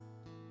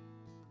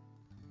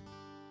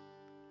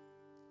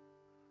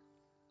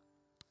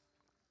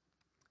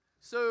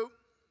So,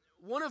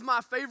 one of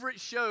my favorite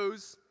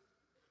shows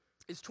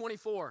is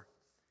 24.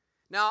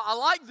 Now, I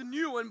like the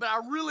new one, but I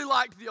really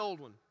liked the old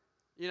one,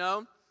 you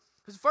know?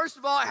 Because first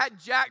of all, it had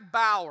Jack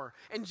Bauer.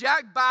 And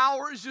Jack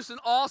Bauer is just an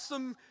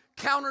awesome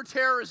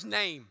counter-terrorist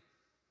name,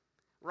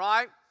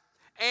 right?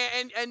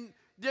 And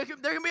there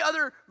can be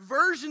other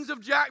versions of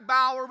Jack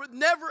Bauer, but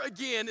never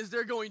again is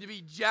there going to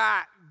be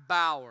Jack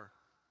Bauer.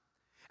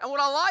 And what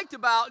I liked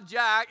about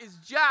Jack is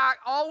Jack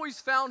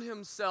always found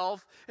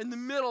himself in the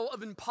middle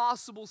of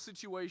impossible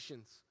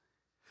situations.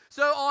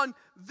 So on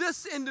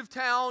this end of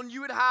town,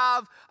 you would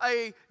have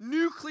a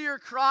nuclear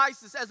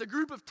crisis as a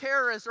group of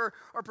terrorists are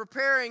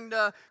preparing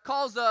to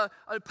cause a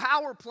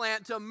power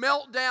plant to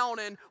melt down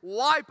and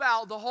wipe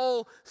out the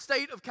whole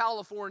state of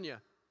California.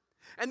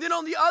 And then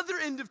on the other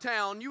end of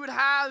town, you would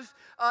have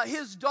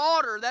his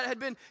daughter that had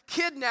been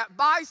kidnapped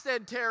by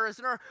said terrorists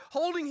and are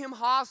holding him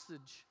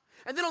hostage.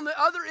 And then on the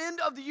other end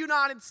of the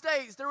United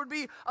States, there would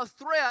be a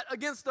threat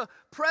against the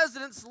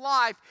president's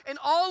life. And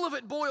all of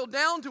it boiled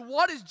down to,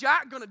 what is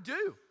Jack going to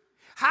do?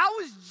 How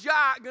is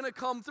Jack going to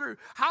come through?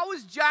 How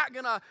is Jack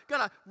going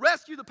to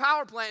rescue the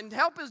power plant and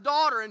help his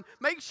daughter and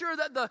make sure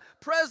that the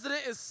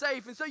president is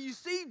safe? And so you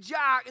see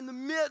Jack in the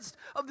midst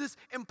of this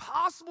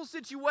impossible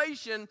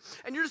situation,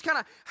 and you're just kind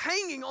of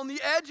hanging on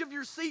the edge of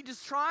your seat,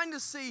 just trying to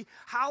see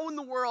how in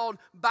the world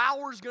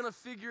Bauer's going to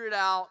figure it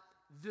out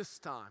this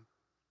time.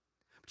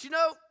 But you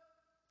know,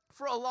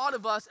 for a lot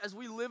of us, as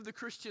we live the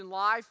Christian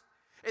life,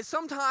 it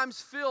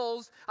sometimes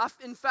feels, I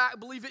in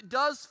fact believe it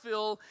does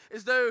feel,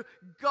 as though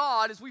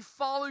God, as we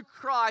follow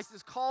Christ,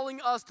 is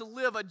calling us to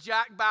live a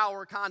Jack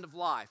Bauer kind of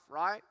life,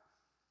 right?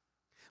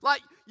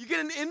 Like, you get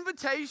an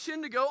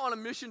invitation to go on a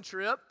mission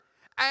trip,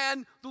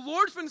 and the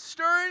Lord's been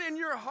stirring in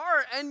your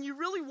heart, and you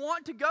really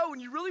want to go, and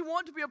you really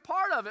want to be a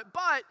part of it,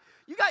 but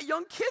you got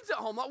young kids at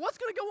home. Like, what's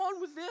going to go on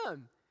with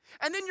them?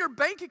 And then your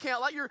bank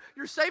account, like your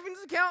savings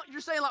account, you're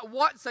saying, like,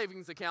 what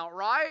savings account,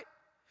 right?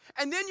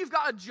 And then you've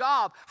got a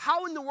job.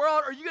 How in the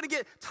world are you going to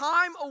get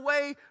time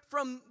away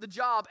from the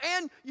job?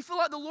 And you feel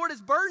like the Lord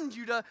has burdened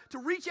you to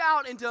reach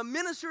out and to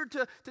minister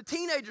to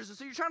teenagers. And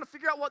so you're trying to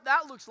figure out what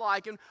that looks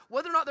like and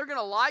whether or not they're going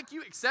to like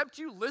you, accept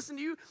you, listen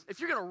to you,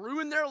 if you're going to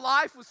ruin their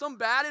life with some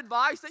bad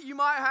advice that you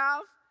might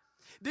have.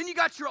 Then you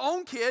got your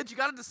own kids. You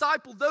got to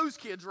disciple those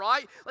kids,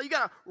 right? Like, you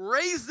got to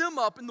raise them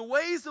up in the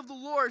ways of the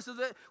Lord so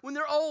that when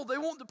they're old, they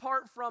won't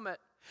depart from it.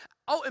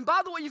 Oh, and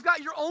by the way, you've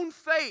got your own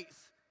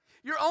faith.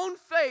 Your own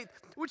faith,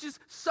 which is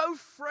so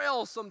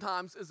frail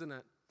sometimes, isn't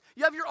it?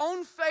 You have your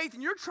own faith,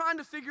 and you're trying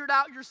to figure it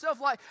out yourself,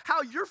 like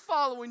how you're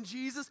following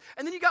Jesus,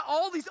 and then you got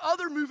all these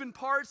other moving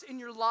parts in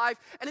your life,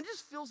 and it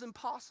just feels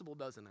impossible,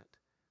 doesn't it?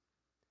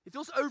 It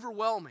feels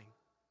overwhelming.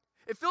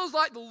 It feels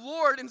like the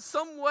Lord, in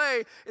some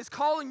way, is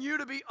calling you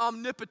to be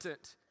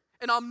omnipotent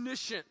and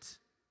omniscient.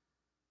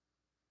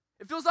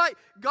 It feels like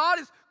God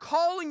is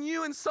calling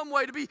you in some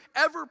way to be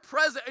ever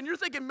present, and you're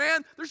thinking,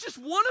 man, there's just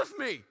one of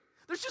me.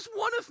 There's just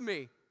one of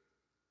me.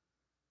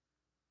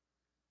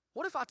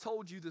 What if I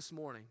told you this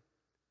morning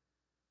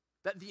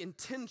that the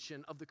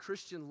intention of the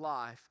Christian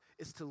life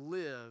is to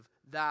live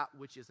that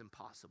which is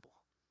impossible?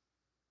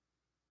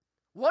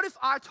 What if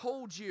I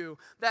told you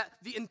that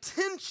the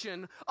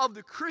intention of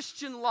the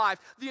Christian life,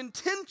 the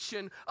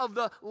intention of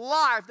the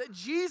life that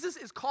Jesus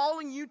is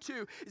calling you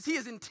to, is He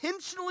is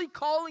intentionally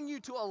calling you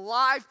to a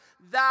life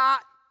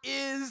that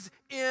is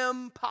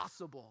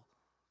impossible?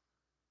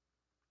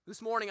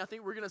 This morning, I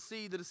think we're going to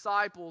see the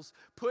disciples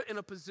put in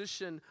a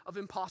position of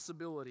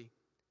impossibility.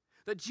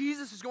 That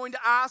Jesus is going to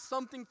ask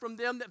something from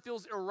them that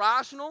feels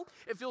irrational,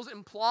 it feels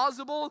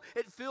implausible,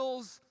 it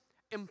feels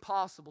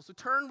impossible. So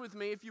turn with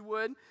me, if you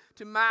would,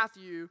 to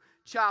Matthew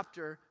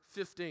chapter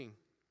 15.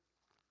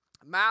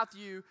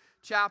 Matthew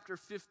chapter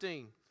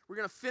 15. We're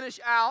going to finish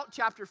out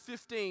chapter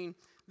 15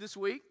 this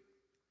week.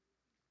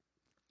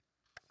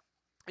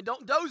 And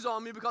don't doze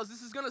on me because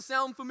this is going to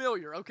sound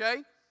familiar, okay?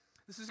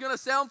 This is going to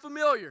sound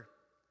familiar.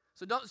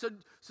 So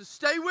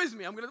stay with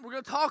me. We're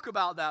going to talk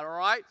about that, all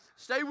right?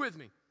 Stay with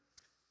me.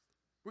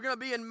 We're going to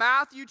be in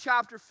Matthew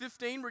chapter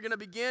 15. We're going to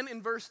begin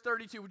in verse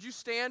 32. Would you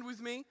stand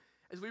with me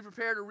as we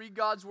prepare to read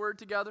God's word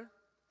together?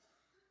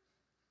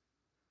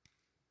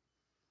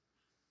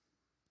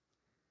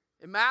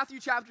 In Matthew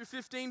chapter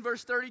 15,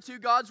 verse 32,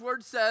 God's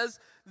word says,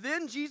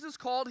 "Then Jesus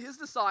called His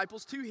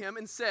disciples to Him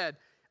and said,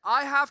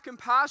 'I have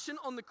compassion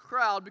on the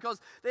crowd because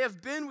they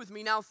have been with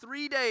me now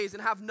 3 days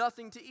and have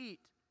nothing to eat.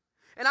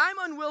 And I am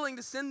unwilling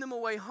to send them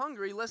away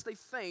hungry lest they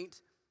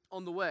faint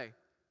on the way.'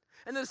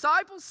 And the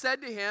disciples said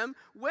to Him,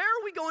 'Where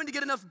are we going to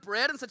get enough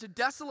bread in such a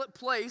desolate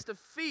place to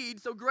feed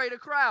so great a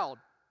crowd?'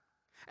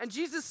 And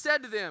Jesus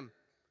said to them,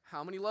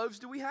 'How many loaves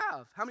do we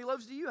have? How many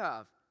loaves do you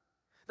have?'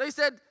 They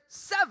said,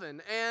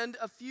 7, and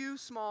a few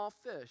small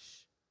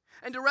fish.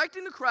 And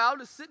directing the crowd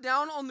to sit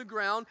down on the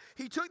ground,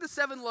 He took the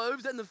 7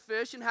 loaves and the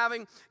fish, and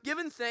having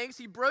given thanks,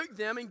 He broke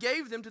them and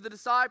gave them to the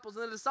disciples,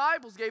 and the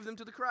disciples gave them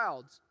to the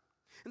crowds.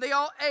 And they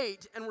all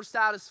ate and were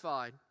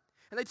satisfied.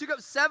 And they took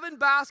up 7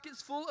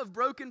 baskets full of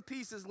broken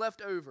pieces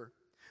left over.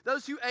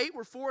 Those who ate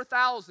were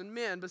 4,000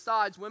 men,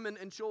 besides women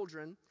and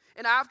children.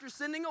 And after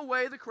sending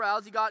away the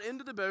crowds, he got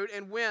into the boat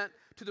and went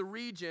to the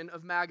region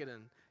of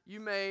Magadan.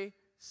 May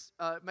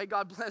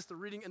God bless the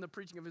reading and the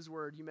preaching of his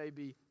word. You may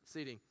be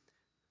seating.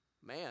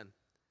 Man,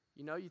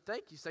 you'd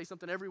think you say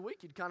something every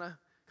week, you'd kind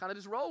of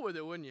just roll with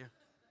it, wouldn't you?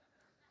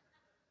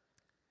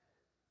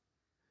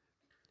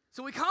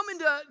 So we come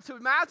into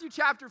Matthew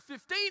chapter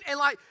 15, and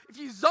if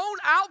you zone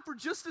out for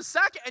just a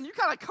second and you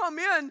kind of come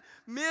in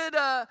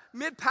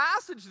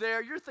mid-passage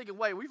there, you're thinking,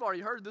 wait, we've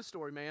already heard this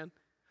story, man.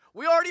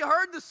 We already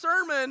heard the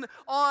sermon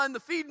on the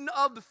feeding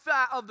of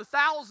the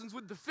thousands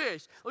with the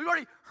fish. We've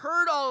already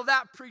heard all of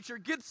that, preacher.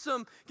 Get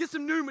some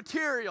new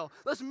material.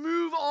 Let's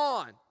move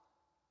on.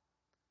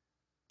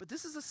 But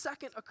this is a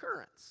second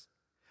occurrence.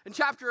 In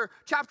chapter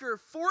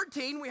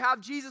 14, we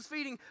have Jesus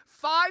feeding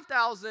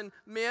 5,000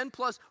 men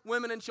plus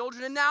women and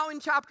children. And now in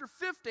chapter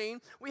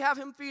 15, we have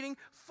him feeding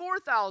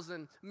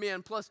 4,000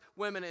 men plus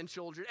women and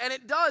children. And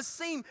it does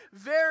seem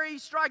very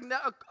striking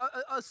that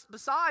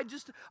beside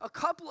just a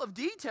couple of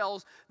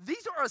details,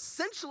 these are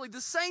essentially the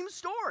same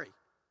story.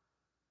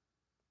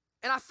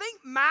 And I think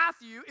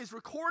Matthew is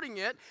recording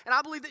it, and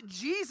I believe that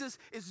Jesus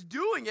is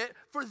doing it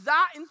for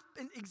that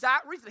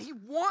exact reason. He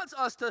wants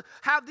us to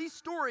have these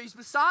stories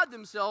beside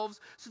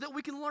themselves so that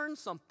we can learn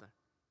something,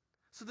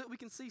 so that we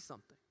can see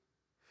something.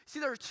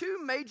 See, there are two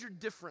major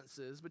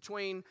differences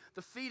between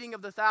the feeding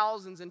of the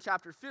thousands in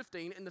chapter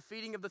 15 and the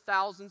feeding of the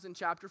thousands in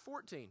chapter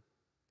 14.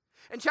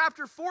 In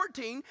chapter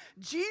 14,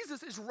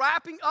 Jesus is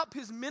wrapping up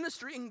his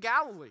ministry in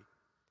Galilee.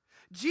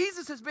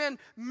 Jesus has been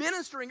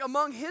ministering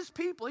among his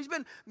people. He's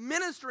been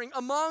ministering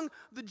among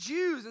the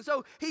Jews. And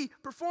so he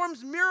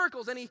performs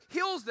miracles and he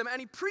heals them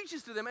and he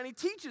preaches to them and he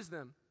teaches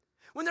them.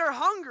 When they're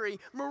hungry,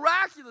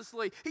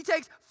 miraculously, he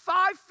takes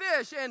 5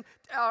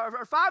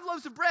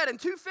 loaves of bread and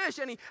 2 fish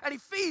and he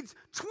feeds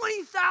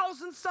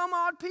 20,000 some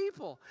odd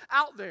people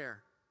out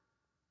there.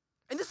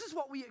 And this is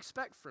what we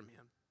expect from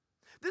him.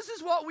 This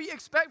is what we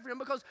expect from him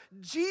because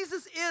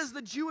Jesus is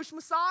the Jewish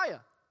Messiah.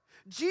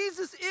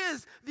 Jesus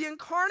is the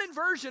incarnate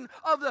version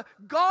of the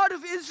God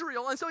of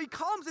Israel. And so he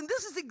comes, and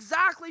this is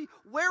exactly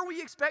where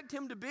we expect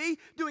him to be,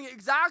 doing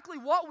exactly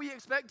what we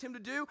expect him to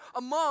do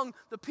among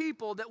the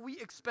people that we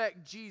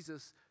expect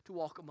Jesus to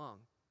walk among.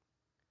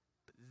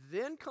 But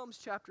then comes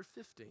chapter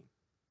 15.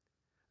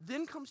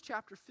 Then comes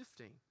chapter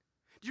 15.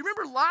 Do you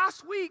remember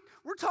last week,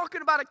 we're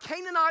talking about a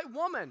Canaanite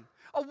woman,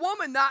 a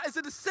woman that is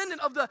a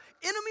descendant of the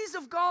enemies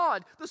of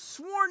God, the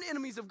sworn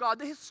enemies of God,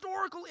 the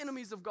historical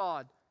enemies of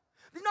God.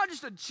 He's not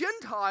just a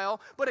Gentile,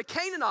 but a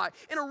Canaanite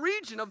in a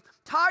region of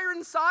Tyre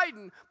and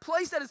Sidon,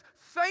 place that is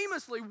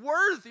famously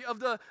worthy of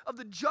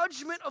the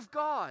judgment of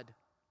God.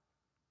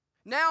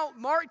 Now,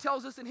 Mark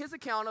tells us in his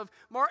account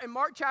in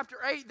Mark chapter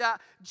 8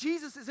 that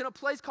Jesus is in a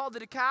place called the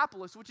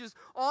Decapolis, which is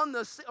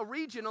a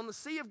region on the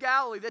Sea of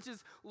Galilee that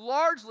is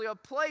largely a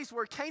place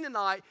where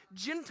Canaanite,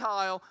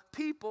 Gentile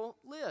people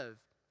live.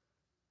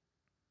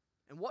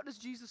 And what does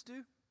Jesus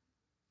do?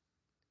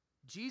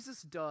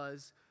 Jesus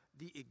does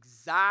the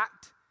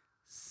exact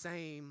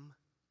same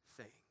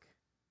thing.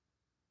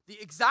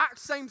 The exact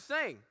same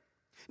thing.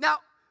 Now,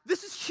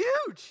 this is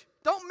huge.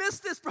 Don't miss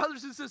this,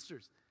 brothers and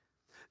sisters.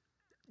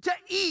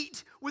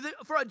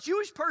 For a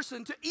Jewish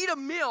person to eat a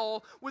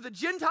meal with a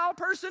Gentile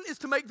person is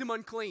to make them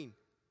unclean.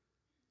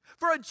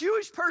 For a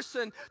Jewish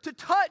person to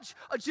touch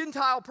a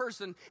Gentile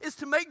person is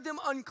to make them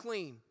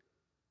unclean.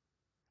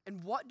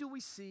 And what do we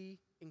see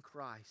in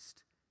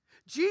Christ?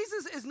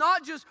 Jesus is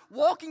not just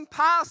walking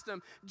past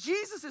them.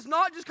 Jesus is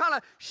not just kind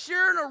of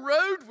sharing a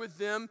road with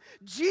them.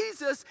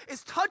 Jesus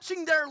is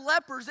touching their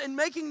lepers and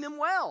making them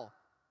well.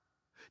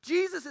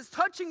 Jesus is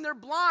touching their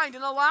blind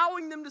and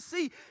allowing them to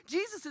see.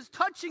 Jesus is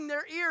touching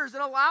their ears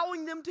and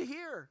allowing them to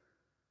hear.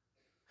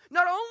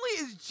 Not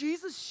only is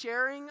Jesus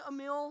sharing a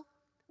meal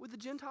with the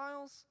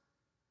Gentiles,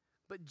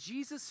 but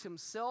Jesus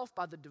himself,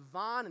 by the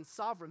divine and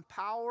sovereign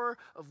power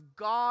of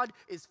God,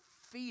 is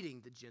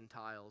feeding the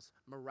Gentiles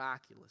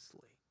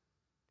miraculously.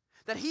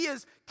 That he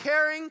is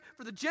caring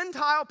for the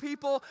Gentile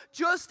people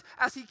just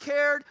as he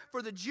cared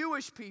for the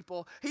Jewish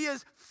people. He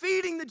is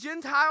feeding the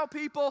Gentile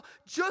people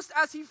just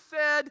as he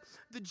fed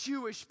the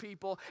Jewish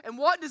people. And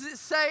what does it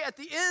say at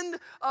the end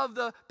of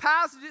the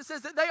passage? It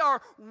says that they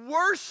are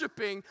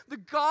worshiping the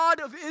God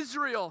of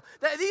Israel.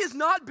 That he has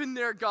not been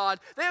their God.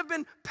 They have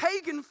been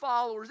pagan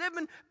followers. They have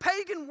been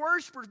pagan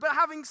worshipers. But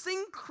having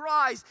seen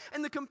Christ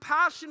and the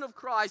compassion of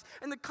Christ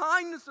and the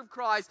kindness of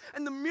Christ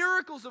and the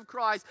miracles of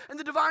Christ and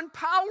the divine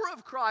power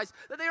of Christ,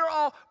 that they are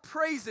all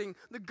praising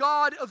the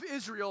God of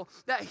Israel,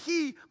 that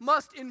he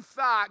must in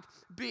fact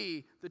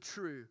be the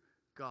true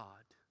God.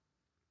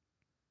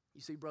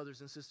 You see,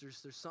 brothers and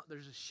sisters,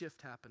 there's a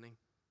shift happening.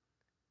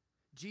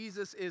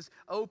 Jesus is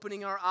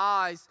opening our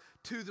eyes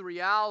to the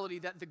reality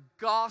that the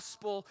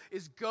gospel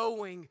is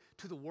going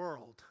to the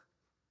world.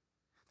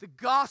 The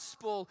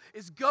gospel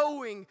is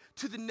going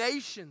to the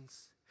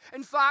nations.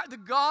 In fact, the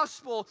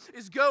gospel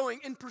is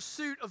going in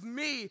pursuit of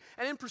me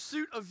and in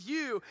pursuit of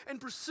you, in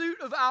pursuit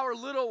of our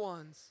little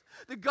ones.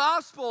 The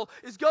gospel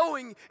is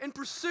going in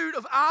pursuit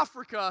of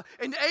Africa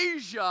and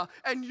Asia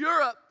and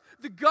Europe.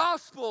 the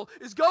gospel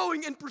is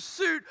going in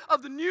pursuit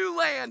of the new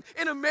land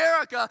in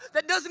America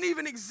that doesn't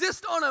even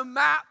exist on a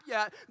map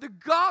yet. The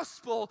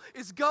gospel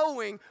is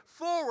going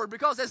forward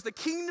because as the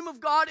kingdom of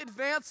God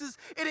advances,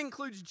 it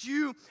includes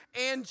Jew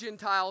and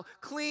Gentile,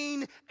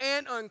 clean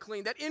and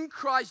unclean, that in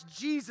Christ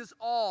Jesus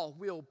all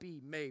will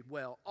be made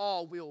well,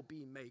 all will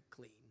be made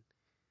clean.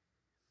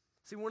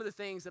 See, one of the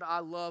things that I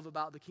love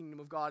about the kingdom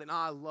of God, and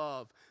I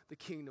love the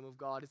kingdom of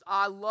God, is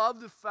I love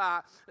the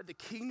fact that the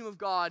kingdom of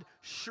God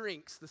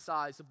shrinks the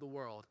size of the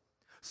world.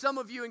 Some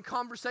of you in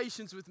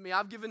conversations with me,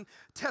 I've given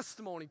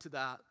testimony to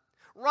that.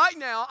 Right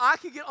now, I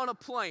could get on a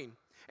plane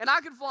and I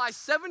could fly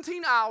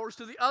 17 hours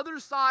to the other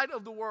side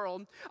of the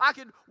world. I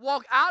could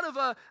walk out of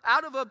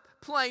a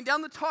plane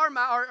down the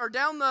tarmac or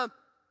down the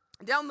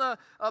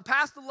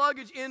past the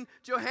luggage in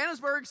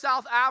Johannesburg,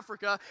 South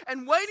Africa,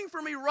 and waiting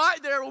for me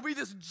right there will be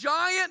this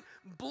giant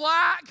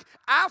black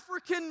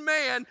African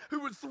man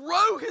who would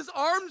throw his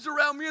arms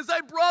around me and say,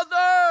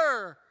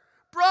 brother,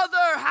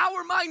 how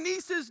are my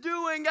nieces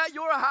doing at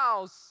your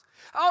house?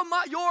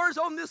 Yours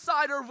on this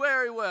side are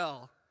very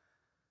well.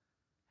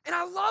 And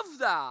I love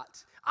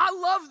that. I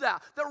love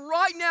that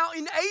right now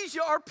in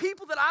Asia are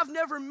people that I've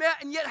never met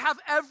and yet have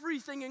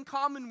everything in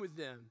common with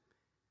them.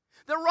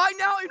 That right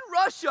now in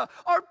Russia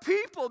are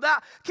people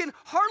that can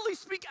hardly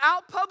speak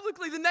out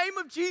publicly the name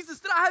of Jesus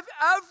that I have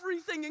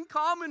everything in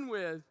common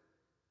with.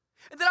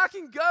 And that I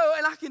can go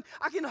and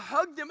I can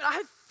hug them and I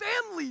have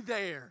family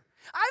there.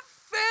 I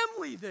have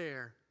family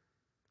there.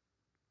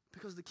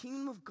 Because the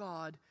kingdom of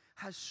God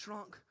has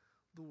shrunk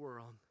the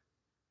world.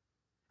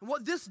 And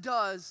what this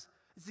does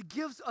is it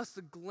gives us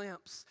a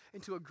glimpse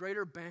into a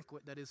greater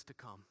banquet that is to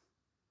come.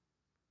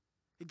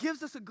 It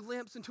gives us a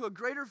glimpse into a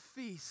greater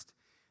feast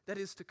that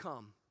is to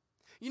come.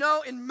 You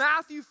know, in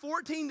Matthew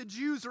 14, the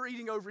Jews are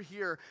eating over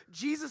here.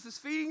 Jesus is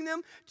feeding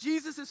them.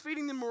 Jesus is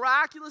feeding them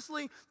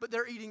miraculously, but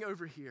they're eating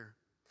over here.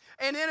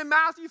 And then in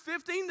Matthew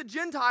 15, the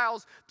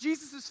Gentiles,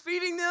 Jesus is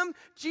feeding them.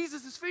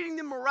 Jesus is feeding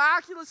them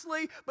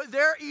miraculously, but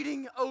they're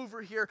eating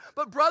over here.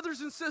 But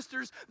brothers and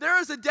sisters, there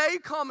is a day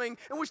coming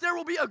in which there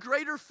will be a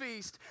greater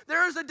feast.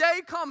 There is a day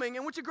coming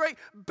in which a great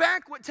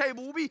banquet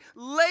table will be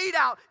laid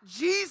out.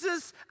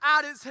 Jesus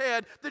at its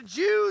head. The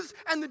Jews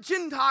and the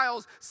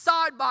Gentiles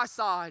side by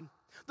side.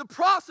 The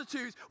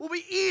prostitutes will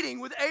be eating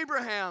with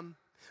Abraham.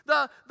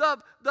 The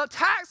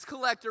tax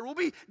collector will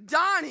be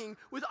dining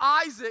with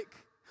Isaac.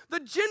 The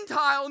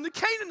Gentile and the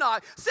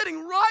Canaanite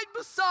sitting right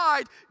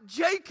beside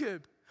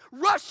Jacob.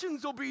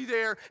 Russians will be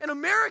there, and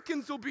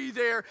Americans will be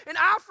there, and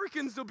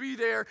Africans will be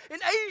there, and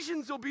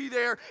Asians will be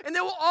there, and they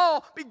will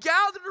all be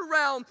gathered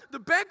around the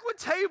banquet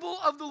table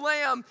of the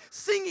Lamb,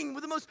 singing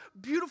with the most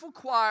beautiful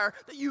choir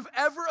that you've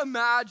ever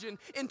imagined,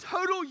 in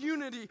total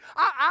unity.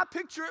 I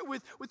picture it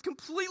with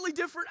completely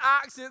different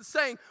accents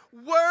saying,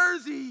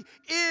 worthy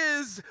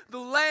is the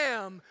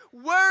Lamb,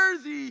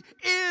 worthy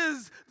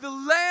is the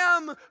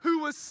Lamb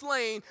who was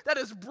slain, that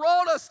has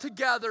brought us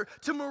together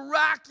to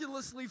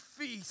miraculously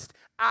feast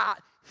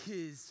at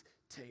his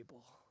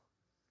table.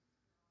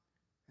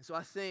 And so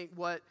I think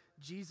what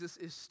Jesus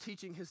is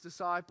teaching his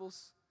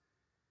disciples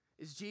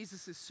is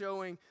Jesus is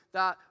showing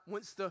that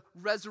once the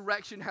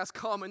resurrection has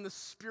come and the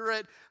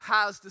Spirit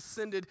has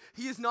descended,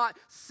 he is not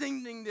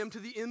sending them to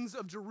the ends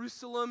of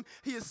Jerusalem,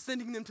 he is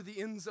sending them to the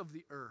ends of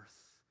the earth.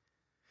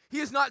 He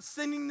is not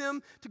sending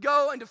them to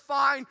go and to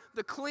find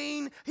the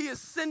clean. He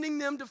is sending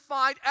them to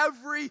find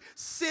every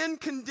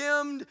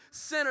sin-condemned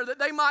sinner, that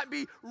they might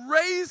be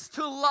raised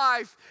to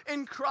life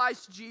in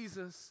Christ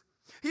Jesus.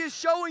 He is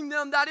showing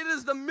them that it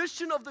is the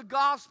mission of the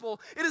gospel,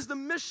 it is the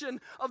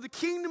mission of the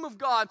kingdom of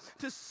God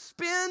to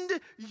spend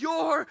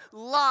your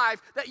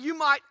life that you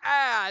might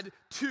add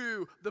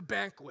to the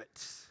banquet.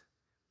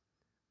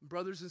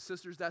 Brothers and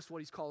sisters, that's what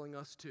he's calling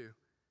us to.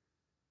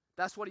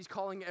 That's what he's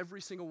calling every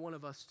single one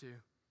of us to.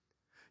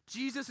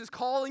 Jesus is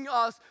calling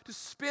us to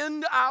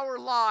spend our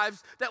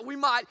lives that we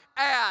might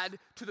add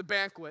to the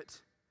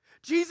banquet.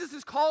 Jesus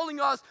is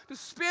calling us to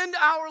spend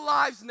our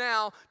lives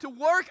now, to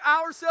work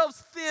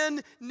ourselves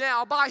thin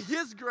now by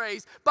his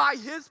grace, by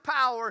his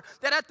power,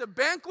 that at the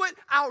banquet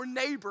our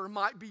neighbor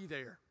might be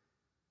there.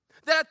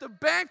 That at the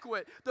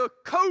banquet the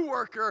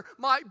coworker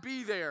might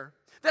be there.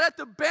 That at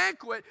the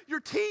banquet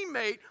your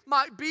teammate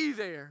might be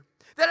there.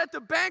 That at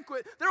the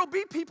banquet, there will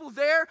be people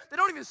there that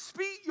don't even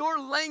speak your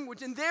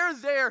language, and they're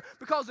there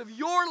because of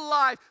your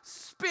life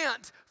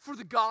spent for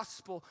the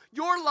gospel,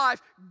 your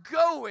life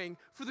going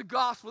for the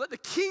gospel, that the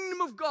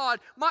kingdom of God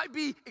might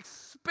be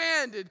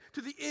expanded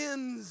to the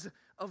ends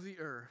of the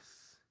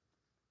earth.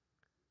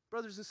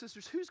 Brothers and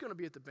sisters, who's going to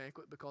be at the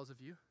banquet because of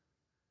you?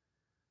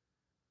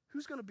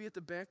 Who's going to be at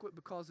the banquet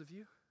because of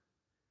you?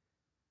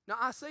 Now,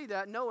 I say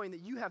that knowing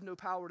that you have no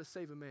power to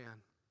save a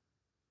man.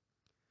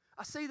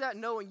 I say that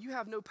knowing you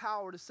have no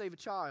power to save a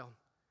child.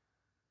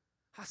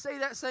 I say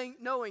that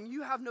knowing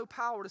you have no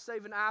power to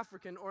save an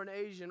African or an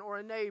Asian or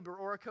a neighbor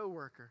or a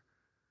coworker.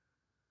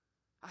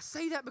 I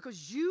say that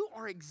because you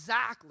are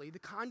exactly the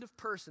kind of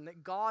person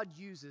that God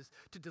uses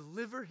to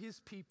deliver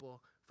his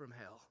people from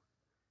hell.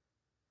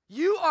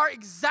 You are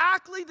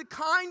exactly the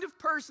kind of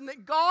person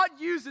that God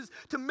uses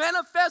to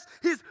manifest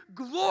His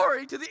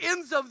glory to the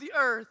ends of the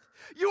earth.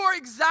 You are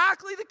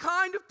exactly the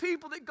kind of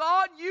people that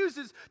God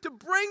uses to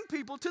bring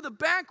people to the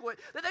banquet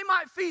that they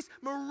might feast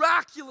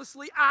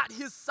miraculously at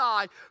His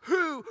side.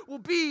 Who will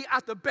be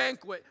at the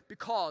banquet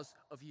because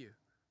of you?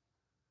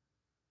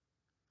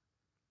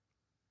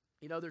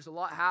 You know, there's a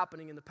lot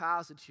happening in the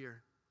passage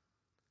here,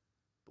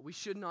 but we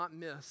should not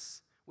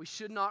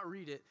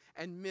read it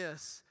and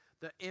miss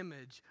the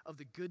image of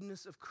the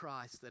goodness of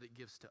Christ that it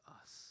gives to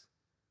us.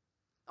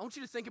 I want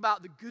you to think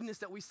about the goodness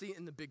that we see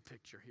in the big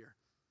picture here.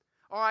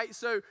 All right,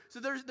 so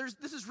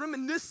this is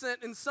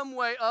reminiscent in some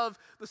way of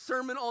the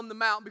Sermon on the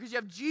Mount, because you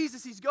have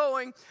Jesus, he's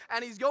going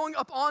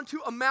up onto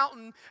a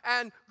mountain,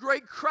 and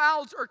great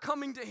crowds are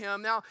coming to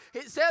him. Now,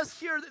 it says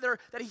here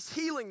that he's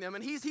healing them,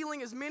 and he's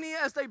healing as many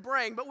as they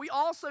bring, but we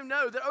also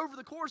know that over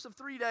the course of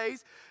 3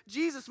 days,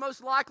 Jesus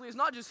most likely is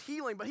not just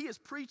healing, but he is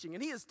preaching,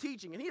 and he is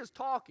teaching, and he is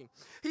talking.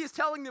 He is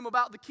telling them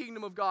about the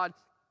kingdom of God.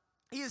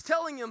 He is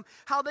telling them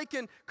how they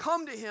can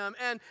come to him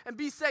and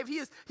be saved. He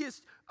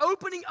is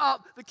opening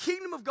up the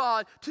kingdom of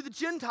God to the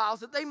Gentiles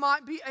that they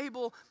might be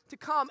able to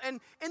come. And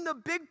in the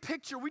big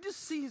picture, we just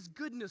see his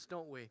goodness,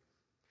 don't we?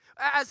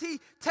 As he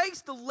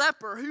takes the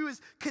leper who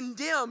is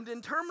condemned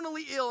and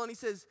terminally ill, and he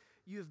says,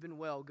 "You have been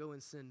well, go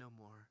and sin no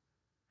more."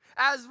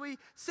 As we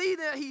see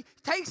that he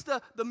takes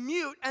the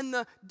mute and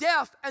the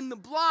deaf and the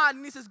blind,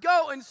 and he says,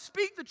 "Go and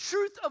speak the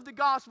truth of the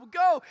gospel.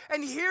 Go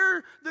and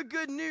hear the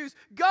good news.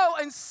 Go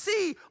and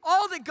see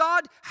all that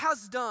God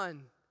has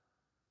done."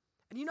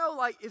 And you know,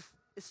 like, if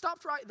it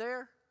stopped right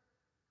there,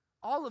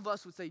 all of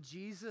us would say,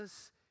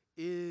 Jesus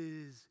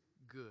is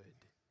good.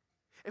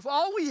 If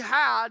all we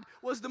had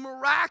was the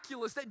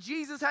miraculous that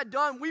Jesus had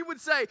done, we would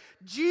say,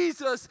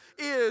 Jesus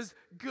is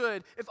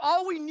good. If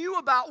all we knew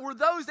about were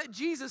those that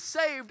Jesus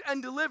saved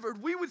and delivered,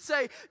 we would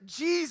say,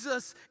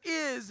 Jesus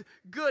is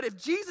good. If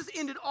Jesus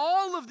ended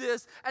all of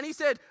this and he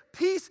said,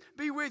 "Peace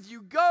be with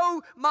you,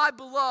 go, my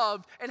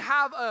beloved, and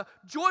have a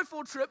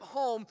joyful trip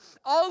home,"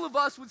 all of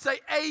us would say,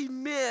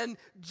 amen,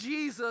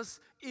 Jesus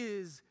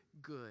is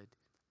good.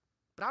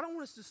 But I don't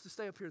want us just to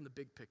stay up here in the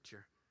big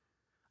picture.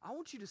 I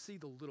want you to see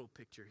the little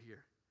picture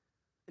here,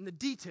 in the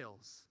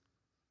details,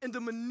 in the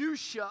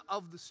minutia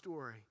of the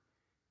story.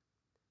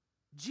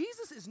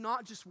 Jesus is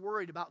not just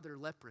worried about their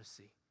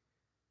leprosy.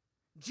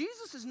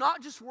 Jesus is not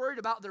just worried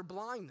about their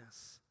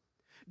blindness.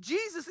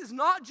 Jesus is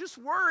not just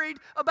worried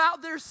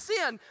about their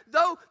sin,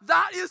 though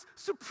that is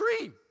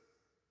supreme.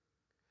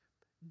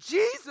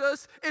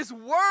 Jesus is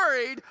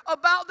worried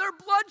about their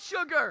blood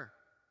sugar.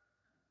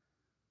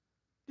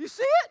 You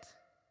see it?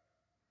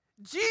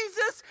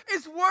 Jesus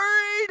is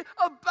worried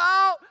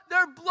about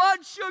their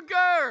blood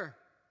sugar.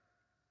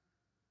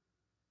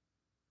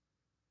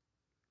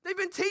 They've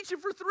been teaching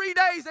for 3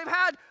 days. They've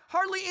had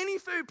hardly any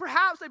food.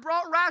 Perhaps they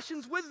brought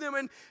rations with them,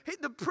 and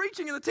the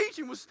preaching and the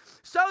teaching was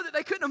so that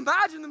they couldn't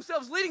imagine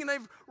themselves leading, and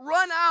they've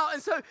run out.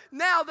 And so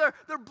now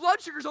their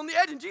blood sugar's on the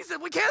edge, and Jesus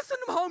said, "We can't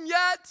send them home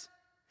yet.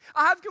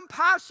 I have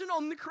compassion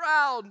on the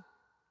crowd.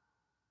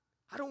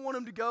 I don't want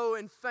them to go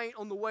and faint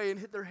on the way and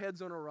hit their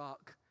heads on a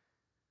rock."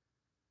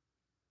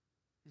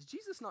 Is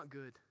Jesus not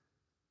good?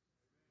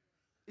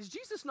 Is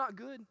Jesus not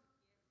good?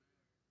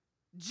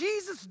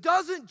 Jesus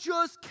doesn't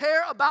just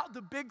care about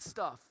the big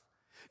stuff.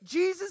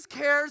 Jesus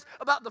cares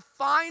about the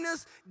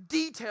finest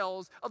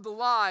details of the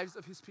lives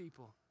of his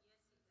people.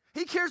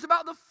 He cares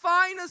about the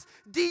finest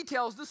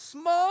details, the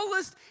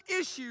smallest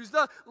issues,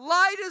 the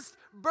lightest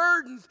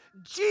burdens.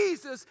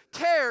 Jesus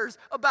cares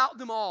about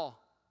them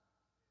all.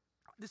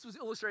 This was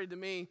illustrated to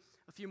me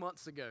a few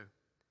months ago.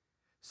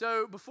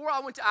 So before I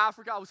went to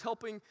Africa, I was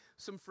helping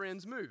some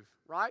friends move,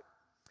 right?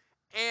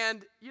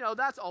 And, you know,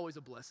 that's always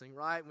a blessing,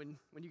 right, when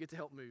you get to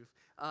help move.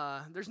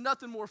 There's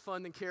nothing more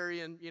fun than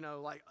carrying, you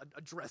know, like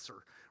a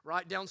dresser,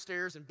 right,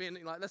 downstairs and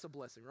bending. Like, that's a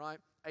blessing, right?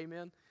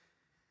 Amen?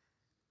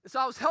 So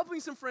I was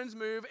helping some friends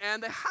move,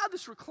 and they had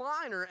this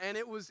recliner, and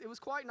it was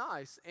quite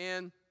nice.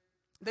 And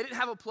they didn't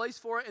have a place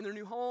for it in their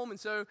new home, and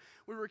so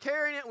we were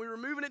carrying it, and we were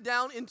moving it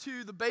down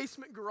into the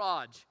basement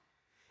garage.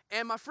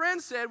 And my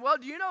friend said, "Well,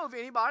 do you know of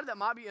anybody that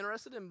might be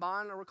interested in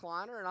buying a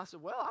recliner?" And I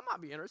said, "Well, I might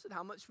be interested.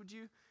 How much would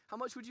you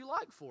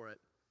like for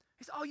it?"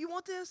 He said, "Oh, you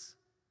want this?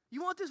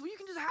 You want this? Well, you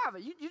can just have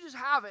it. You just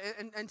have it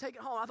and take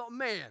it home." I thought,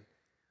 man,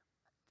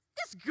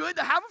 it's good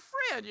to have a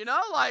friend, you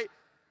know? Like,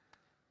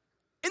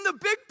 in the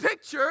big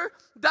picture,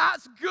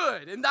 that's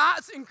good and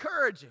that's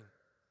encouraging.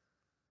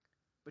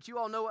 But you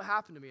all know what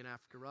happened to me in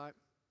Africa, right?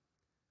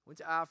 I went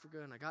to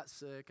Africa and I got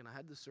sick and I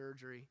had the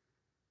surgery.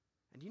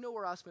 And you know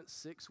where I spent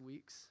 6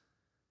 weeks?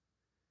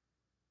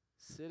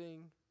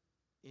 Sitting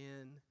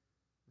in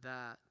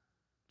that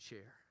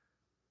chair.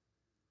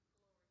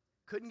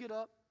 Couldn't get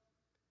up,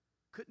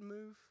 couldn't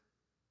move.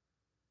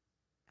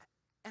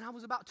 And I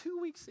was about 2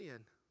 weeks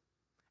in.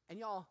 And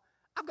y'all,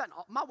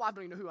 my wife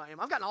don't even know who I am.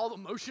 I've gotten all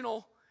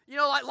emotional, you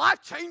know, like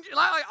life-changing,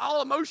 like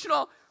all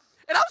emotional.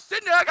 And I was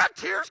sitting there, I got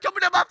tears coming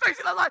down my face,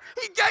 and I was like,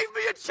 he gave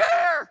me a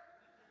chair.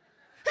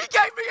 He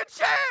gave me a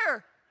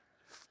chair.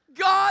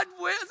 God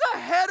was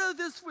ahead of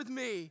this with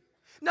me.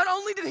 Not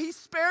only did he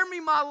spare me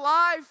my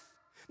life,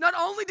 not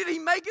only did he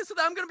make it so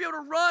that I'm going to be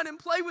able to run and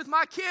play with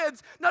my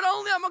kids, not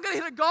only am I going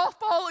to hit a golf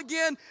ball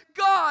again,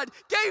 God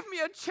gave me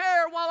a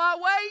chair while I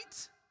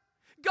wait.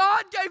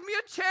 God gave me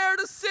a chair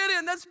to sit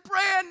in that's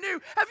brand new.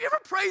 Have you ever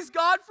praised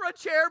God for a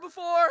chair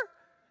before?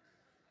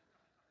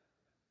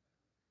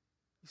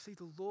 You see,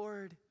 the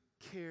Lord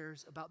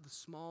cares about the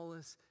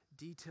smallest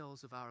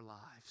details of our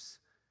lives.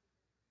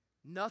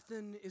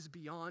 Nothing is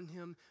beyond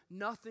him.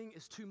 Nothing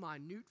is too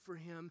minute for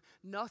him.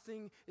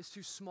 Nothing is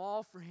too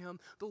small for him.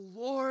 The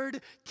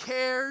Lord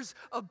cares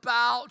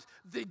about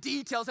the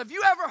details. Have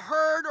you ever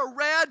heard or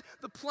read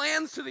the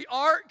plans to the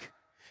ark?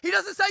 He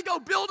doesn't say go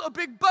build a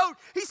big boat.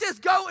 He says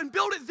go and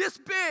build it this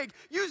big.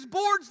 Use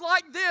boards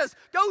like this.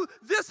 Go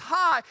this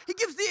high. He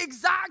gives the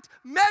exact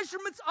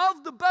measurements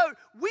of the boat.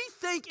 We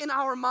think in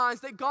our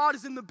minds that God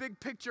is in the big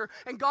picture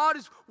and God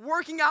is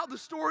working out the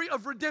story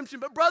of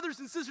redemption. But brothers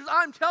and sisters,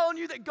 I'm telling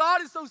you that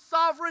God is so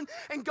sovereign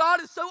and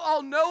God is so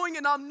all-knowing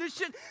and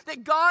omniscient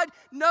that God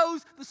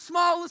knows the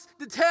smallest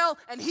detail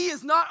and he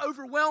is not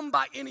overwhelmed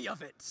by any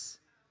of it.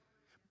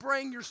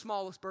 Bring your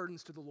smallest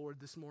burdens to the Lord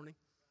this morning.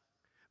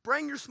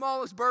 Bring your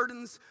smallest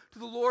burdens to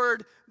the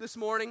Lord this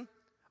morning.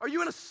 Are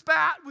you in a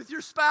spat with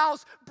your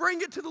spouse? Bring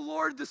it to the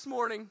Lord this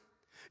morning.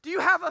 Do you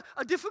have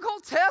a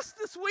difficult test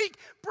this week?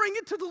 Bring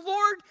it to the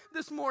Lord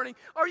this morning.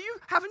 Are you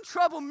having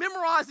trouble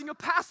memorizing a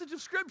passage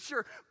of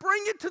Scripture?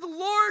 Bring it to the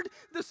Lord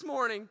this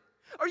morning.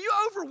 Are you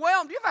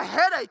overwhelmed? Do you have a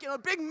headache in a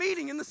big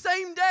meeting in the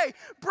same day?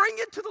 Bring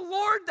it to the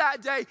Lord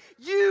that day.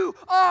 You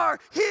are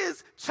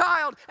his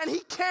child, and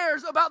he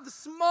cares about the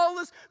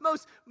smallest,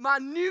 most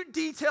minute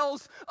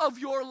details of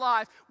your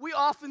life. We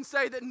often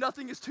say that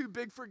nothing is too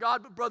big for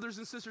God, but brothers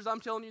and sisters,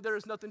 I'm telling you, there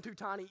is nothing too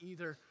tiny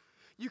either.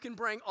 You can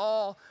bring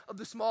all of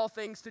the small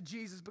things to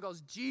Jesus because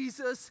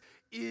Jesus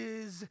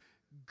is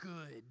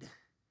good.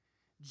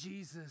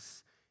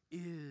 Jesus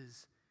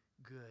is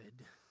good.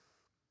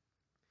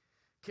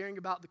 Caring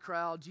about the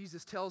crowd,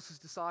 Jesus tells his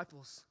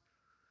disciples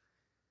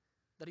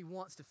that he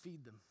wants to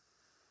feed them.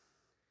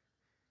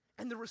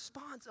 And the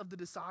response of the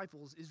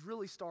disciples is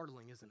really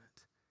startling, isn't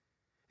it?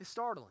 It's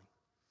startling.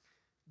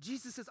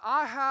 Jesus says,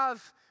 I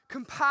have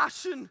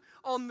compassion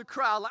on the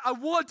crowd. Like, I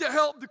want to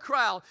help the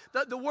crowd.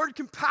 The word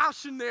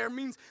compassion there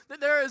means that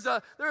there is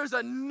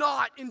a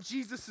knot in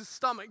Jesus'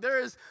 stomach.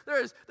 There is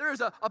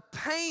a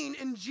pain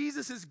in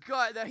Jesus'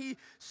 gut that he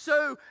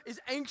so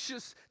is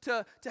anxious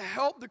to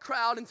help the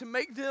crowd and to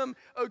make them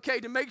okay,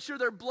 to make sure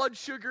their blood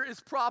sugar is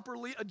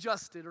properly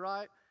adjusted,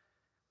 right?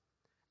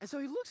 And so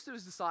he looks to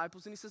his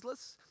disciples and he says,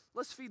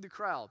 let's feed the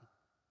crowd.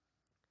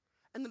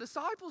 And the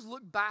disciples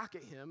look back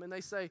at him and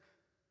they say,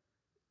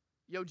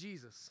 yo,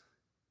 Jesus,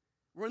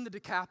 we're in the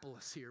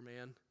Decapolis here,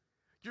 man.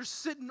 You're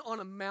sitting on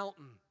a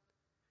mountain.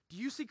 Do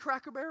you see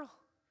Cracker Barrel?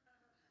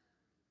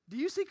 Do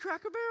you see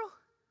Cracker Barrel?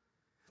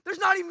 There's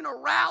not even a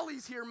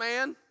Rally's here,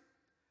 man.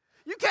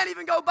 You can't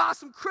even go buy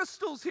some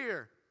crystals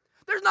here.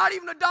 There's not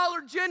even a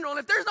Dollar General. And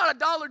if there's not a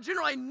Dollar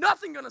General, ain't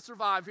nothing going to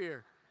survive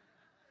here.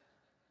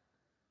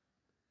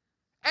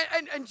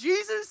 And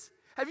Jesus,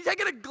 have you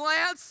taken a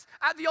glance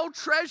at the old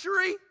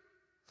treasury?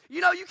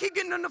 You know, you keep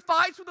getting into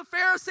fights with the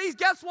Pharisees.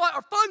 Guess what?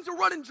 Our funds are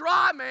running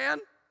dry, man.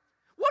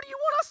 What do you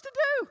want us to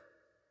do?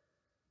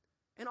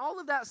 And all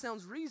of that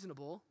sounds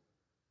reasonable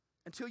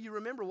until you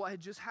remember what had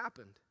just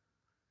happened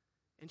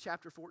in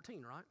chapter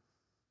 14, right?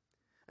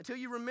 Until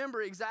you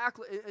remember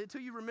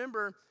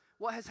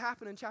what has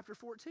happened in chapter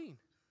 14.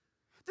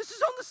 This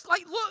is on the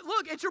slate.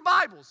 Look at your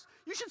Bibles.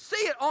 You should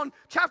see it on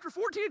chapter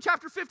 14 and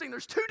chapter 15.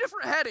 There's two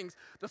different headings.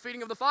 The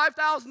feeding of the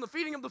 5,000, the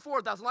feeding of the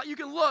 4,000. Like you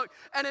can look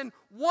and in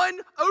one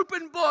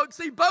open book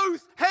see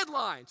both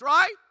headlines,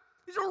 right?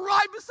 These are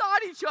right beside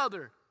each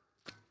other.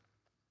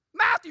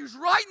 Matthew's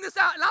writing this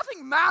out, and I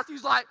think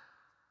Matthew's like,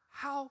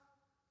 how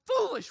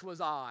foolish was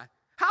I?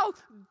 How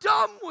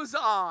dumb was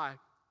I?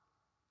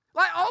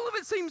 Like all of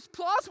it seems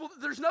plausible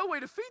that there's no way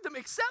to feed them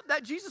except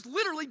that Jesus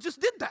literally just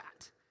did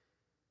that.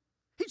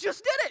 He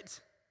just did it.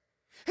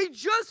 He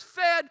just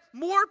fed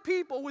more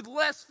people with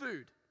less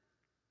food.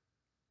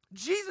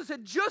 Jesus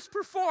had just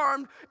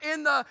performed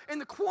in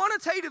the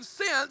quantitative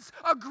sense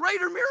a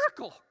greater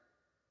miracle.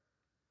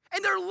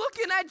 And they're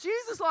looking at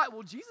Jesus like,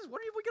 well, Jesus, what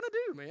are we going to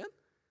do, man?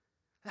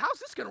 How's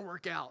this going to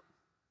work out?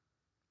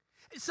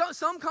 So,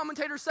 some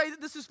commentators say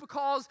that this is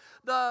because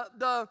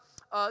the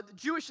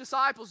Jewish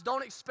disciples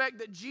don't expect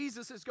that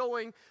Jesus is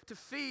going to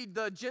feed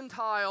the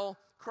Gentile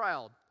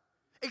crowd.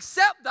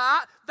 Except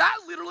that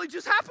literally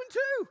just happened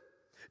too.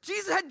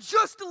 Jesus had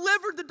just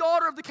delivered the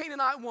daughter of the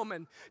Canaanite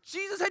woman.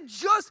 Jesus had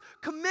just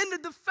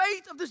commended the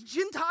faith of this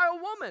Gentile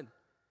woman.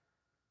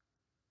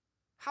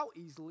 How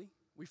easily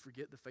we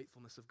forget the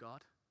faithfulness of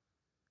God.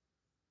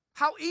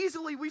 How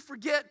easily we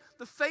forget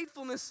the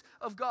faithfulness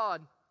of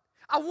God.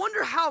 I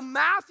wonder how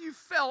Matthew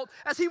felt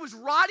as he was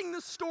writing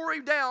this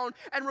story down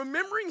and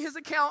remembering his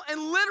account,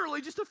 and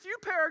literally just a few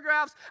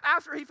paragraphs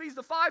after he feeds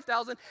the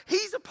 5,000,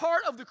 he's a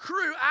part of the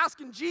crew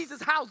asking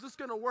Jesus, how's this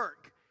going to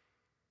work?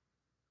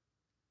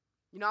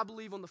 You know, I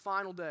believe on the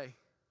final day,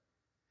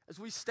 as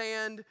we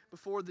stand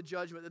before the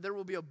judgment, that there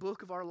will be a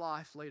book of our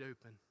life laid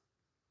open.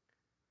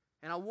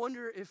 And I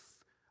wonder if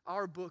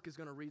our book is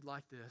going to read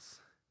like this.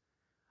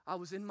 I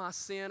was in my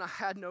sin. I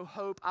had no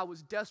hope. I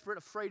was desperate,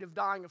 afraid of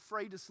dying,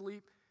 afraid to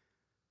sleep.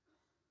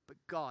 But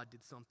God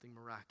did something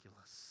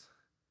miraculous.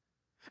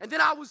 And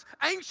then I was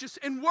anxious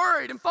and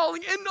worried and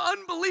falling into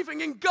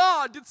unbelieving, and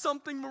God did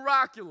something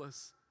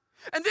miraculous.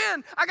 And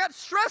then I got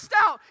stressed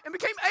out and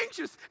became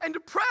anxious and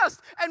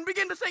depressed and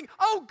began to think,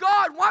 oh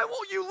God, why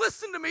won't you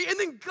listen to me? And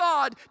then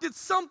God did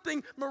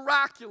something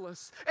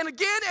miraculous. And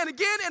again and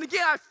again and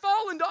again, I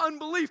fall into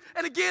unbelief.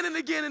 And again and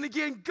again and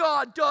again,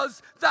 God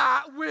does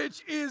that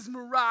which is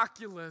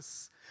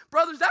miraculous.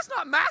 Brothers, that's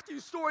not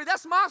Matthew's story,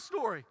 that's my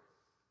story.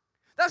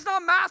 That's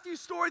not Matthew's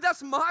story,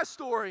 that's my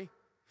story.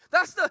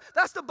 That's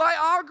the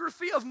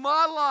biography of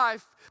my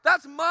life.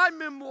 That's my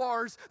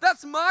memoirs.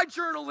 That's my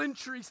journal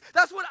entries.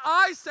 That's what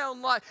I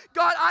sound like.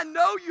 God, I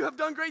know you have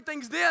done great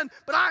things then,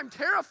 but I'm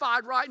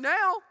terrified right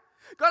now.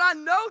 God, I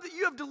know that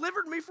you have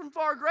delivered me from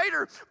far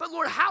greater, but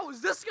Lord, how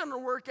is this going to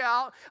work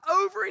out?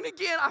 Over and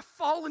again, I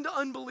fall into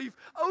unbelief.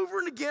 Over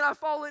and again, I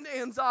fall into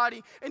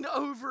anxiety. And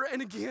over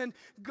and again,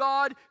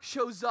 God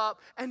shows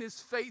up and is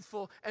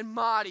faithful and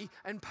mighty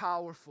and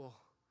powerful.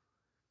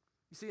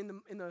 You see,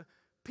 in the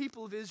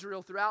people of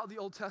Israel throughout the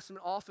Old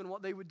Testament, often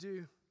what they would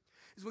do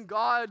is when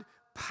God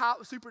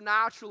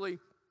supernaturally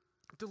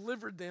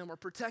delivered them or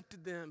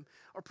protected them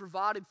or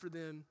provided for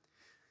them,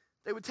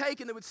 they would take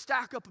and they would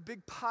stack up a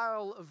big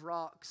pile of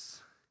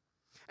rocks.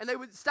 And they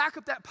would stack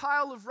up that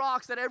pile of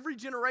rocks that every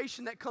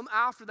generation that come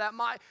after that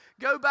might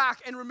go back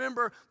and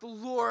remember the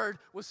Lord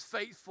was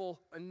faithful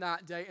in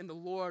that day, and the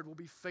Lord will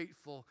be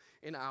faithful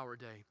in our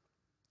day.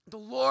 The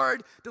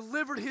Lord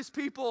delivered his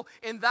people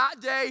in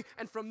that day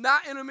and from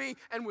that enemy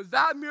and with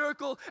that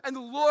miracle, and the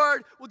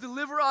Lord will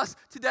deliver us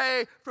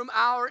today from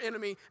our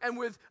enemy and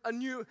with a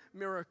new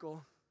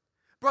miracle.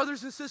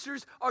 Brothers and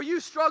sisters, are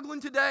you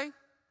struggling today?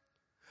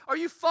 Are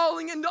you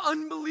falling into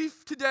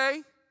unbelief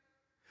today?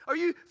 Are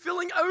you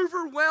feeling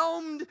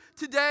overwhelmed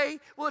today?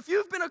 Well, if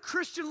you've been a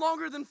Christian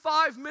longer than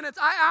 5 minutes,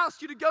 I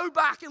ask you to go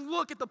back and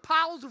look at the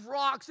piles of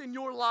rocks in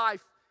your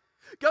life.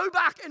 Go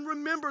back and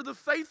remember the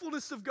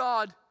faithfulness of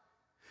God.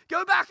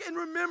 Go back and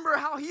remember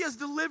how he has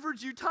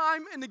delivered you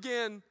time and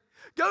again.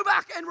 Go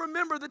back and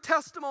remember the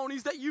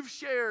testimonies that you've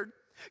shared.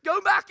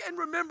 Go back and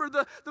remember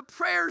the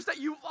prayers that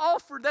you've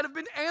offered that have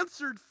been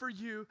answered for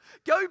you.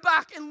 Go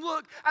back and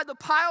look at the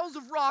piles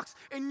of rocks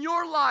in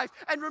your life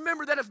and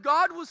remember that if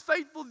God was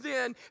faithful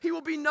then, he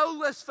will be no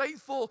less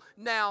faithful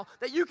now.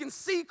 That you can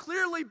see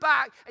clearly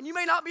back, and you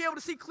may not be able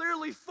to see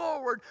clearly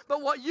forward,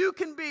 but what you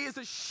can be is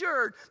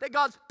assured that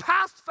God's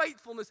past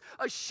faithfulness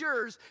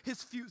assures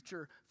his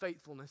future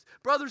faithfulness.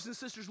 Brothers and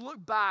sisters,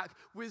 look back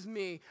with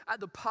me at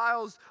the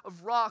piles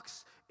of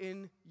rocks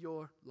in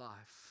your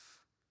life.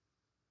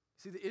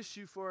 See, the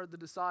issue for the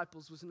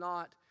disciples was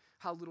not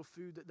how little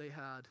food that they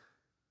had.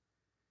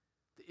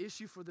 The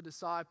issue for the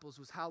disciples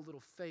was how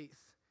little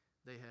faith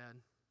they had.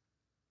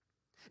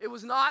 It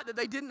was not that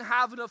they didn't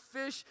have enough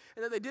fish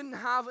and that they didn't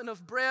have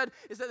enough bread.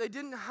 It's that they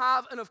didn't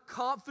have enough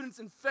confidence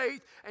and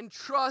faith and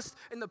trust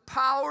in the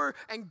power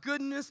and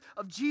goodness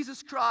of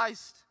Jesus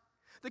Christ.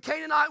 The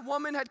Canaanite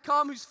woman had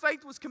come whose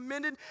faith was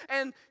commended,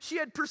 and she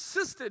had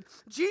persisted.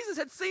 Jesus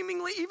had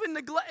seemingly even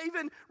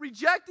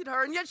rejected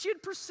her, and yet she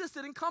had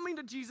persisted in coming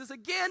to Jesus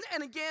again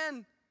and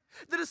again.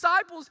 The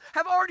disciples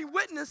have already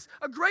witnessed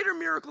a greater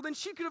miracle than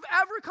she could have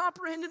ever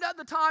comprehended at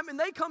the time, and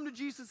they come to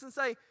Jesus and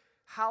say,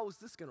 how is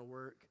this going to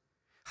work?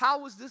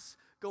 How is this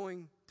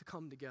going to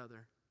come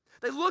together?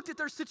 They looked at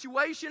their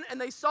situation and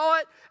they saw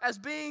it as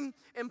being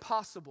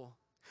impossible.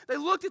 They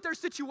looked at their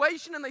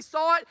situation and they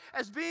saw it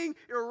as being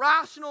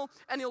irrational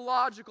and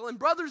illogical. And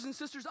brothers and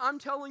sisters, I'm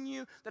telling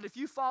you that if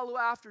you follow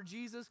after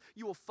Jesus,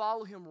 you will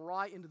follow him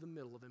right into the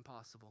middle of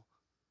impossible.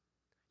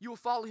 You will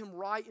follow him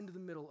right into the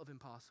middle of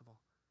impossible.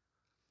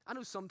 I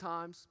know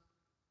sometimes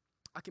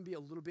I can be a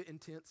little bit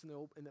intense in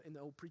the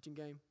old preaching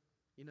game,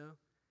 you know.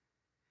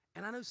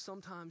 And I know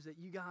sometimes that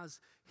you guys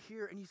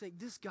hear and you think,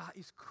 this guy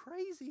is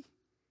crazy.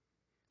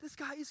 This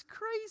guy is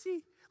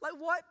crazy. Like,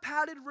 what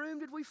padded room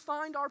did we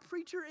find our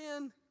preacher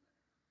in?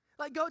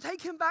 Like, go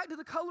take him back to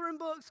the coloring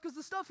books because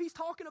the stuff he's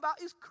talking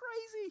about is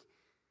crazy.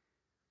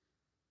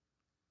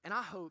 And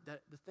I hope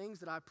that the things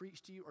that I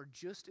preach to you are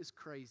just as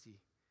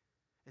crazy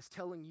as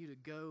telling you to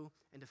go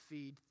and to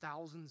feed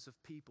thousands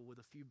of people with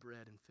a few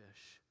bread and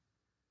fish.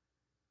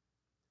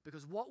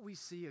 Because what we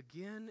see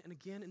again and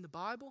again in the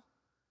Bible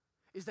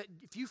is that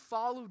if you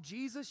follow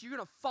Jesus, you're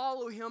going to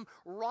follow him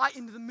right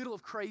into the middle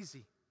of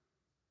crazy.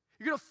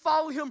 You're going to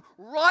follow him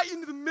right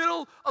into the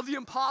middle of the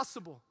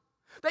impossible.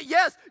 That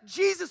yes,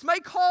 Jesus may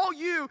call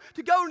you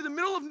to go into the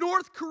middle of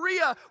North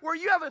Korea where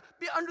you have to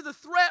be under the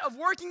threat of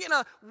working in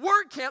a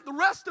work camp the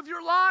rest of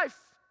your life.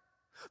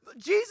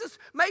 Jesus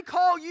may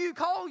call you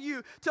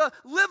to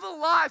live a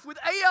life with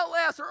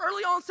ALS or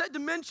early onset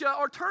dementia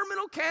or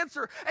terminal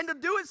cancer, and to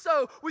do it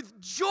so with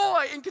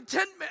joy and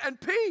contentment and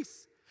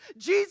peace.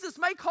 Jesus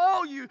may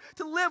call you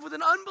to live with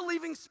an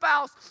unbelieving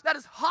spouse that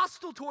is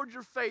hostile toward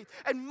your faith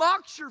and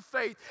mocks your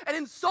faith and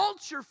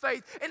insults your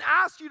faith and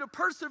asks you to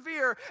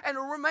persevere and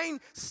to remain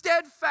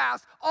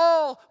steadfast,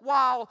 all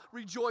while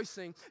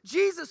rejoicing.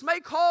 Jesus may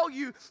call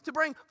you to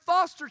bring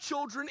foster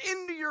children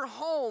into your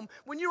home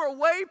when you are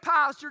way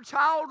past your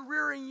child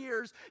rearing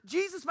years.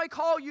 Jesus may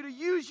call you to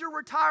use your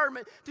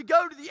retirement to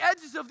go to the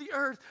edges of the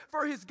earth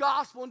for his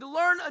gospel and to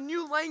learn a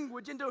new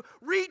language and to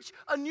reach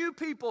a new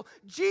people.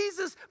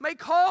 Jesus may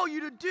call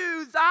you to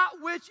do that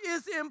which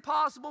is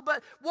impossible,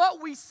 but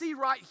what we see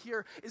right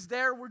here is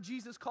there where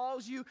Jesus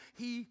calls you,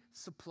 he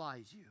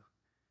supplies you.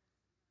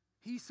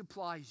 He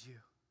supplies you.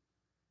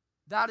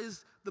 That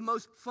is the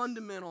most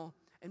fundamental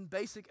and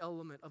basic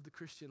element of the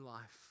Christian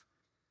life.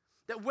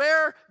 That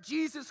where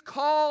Jesus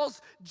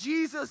calls,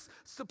 Jesus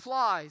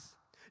supplies.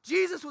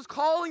 Jesus was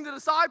calling the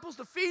disciples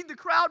to feed the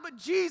crowd, but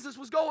Jesus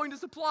was going to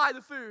supply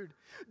the food.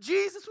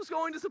 Jesus was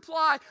going to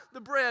supply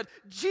the bread.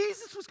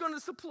 Jesus was going to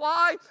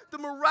supply the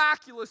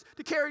miraculous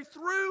to carry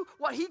through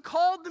what he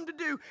called them to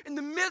do in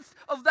the midst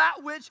of that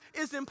which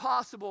is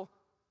impossible.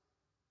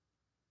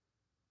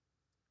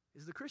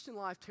 Is the Christian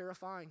life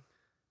terrifying?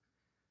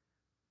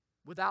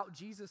 Without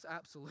Jesus,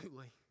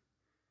 absolutely.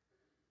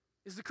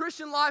 Is the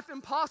Christian life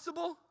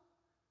impossible?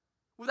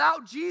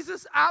 Without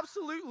Jesus,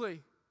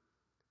 absolutely.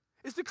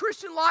 Is the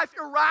Christian life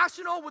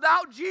irrational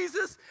without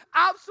Jesus?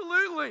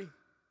 Absolutely.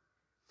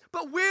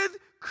 But with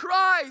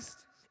Christ,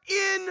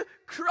 in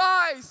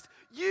Christ,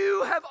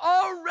 you have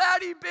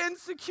already been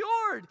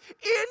secured.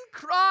 In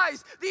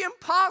Christ, the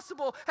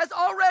impossible has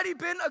already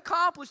been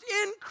accomplished.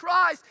 In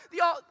Christ,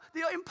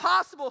 the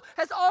impossible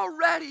has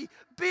already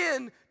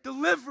been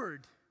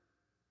delivered.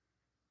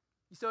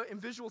 So in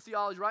visual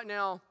theology right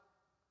now,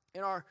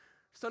 in our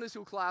Sunday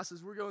school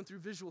classes, we're going through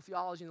visual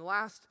theology. In the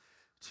last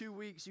 2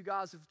 weeks, you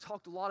guys have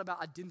talked a lot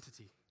about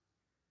identity.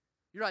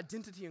 Your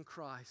identity in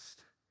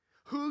Christ.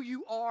 Who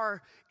you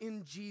are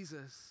in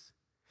Jesus.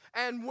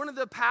 And one of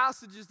the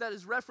passages that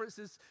is referenced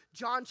is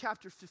John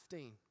chapter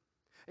 15.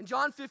 In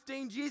John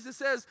 15, Jesus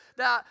says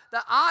that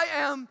I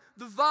am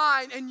the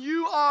vine and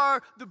you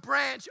are the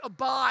branch.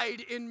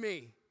 Abide in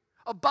me.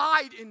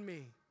 Abide in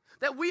me.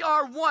 That we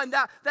are one,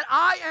 that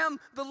I am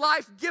the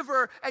life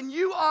giver and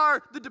you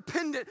are the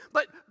dependent,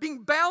 but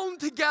being bound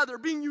together,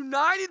 being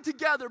united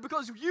together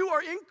because you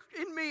are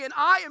in me and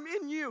I am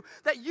in you,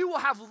 that you will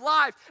have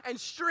life and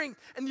strength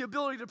and the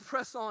ability to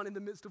press on in the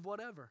midst of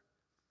whatever.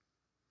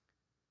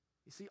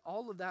 You see,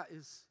 all of that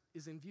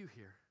is in view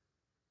here.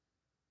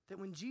 That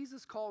when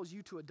Jesus calls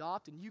you to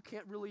adopt and you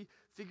can't really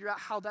figure out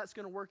how that's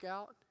going to work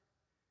out,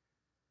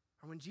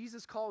 or when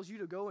Jesus calls you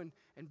to go and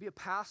be a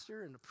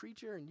pastor and a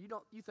preacher and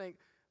you think,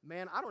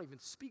 man, I don't even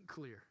speak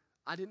clear.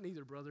 I didn't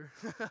either, brother.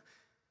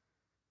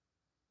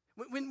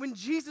 when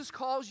Jesus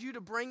calls you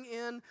to bring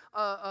in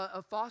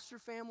a foster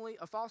family,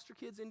 a foster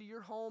kids into your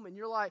home, and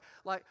you're like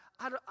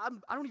I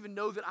don't even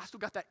know that I still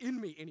got that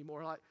in me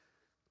anymore. Like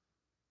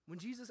when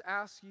Jesus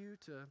asks you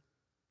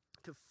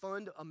to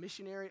fund a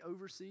missionary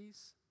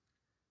overseas,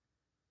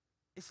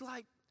 it's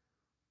like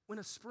when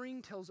a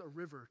spring tells a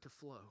river to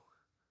flow.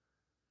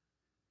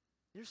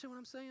 You understand what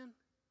I'm saying?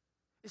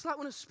 It's like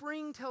when a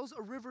spring tells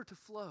a river to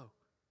flow.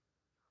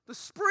 The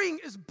spring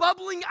is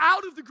bubbling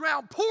out of the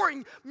ground,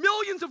 pouring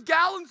millions of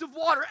gallons of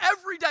water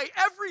every day,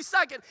 every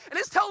second. And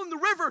it's telling the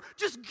river,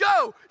 just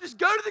go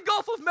to the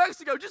Gulf of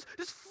Mexico, just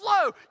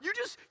flow. You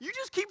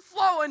just keep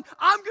flowing.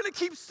 I'm going to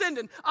keep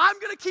sending. I'm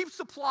going to keep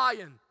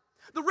supplying.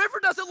 The river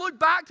doesn't look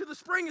back to the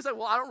spring and say,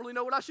 well, I don't really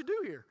know what I should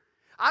do here.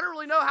 I don't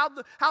really know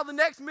how the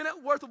next minute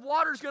worth of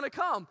water is going to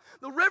come.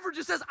 The river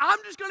just says, I'm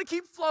just going to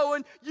keep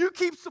flowing. You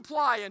keep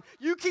supplying.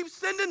 You keep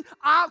sending.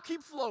 I'll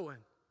keep flowing.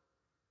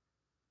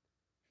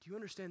 Do you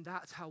understand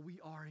that's how we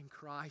are in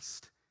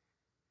Christ?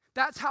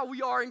 That's how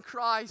we are in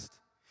Christ.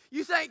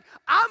 You think,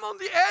 I'm on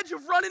the edge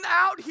of running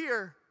out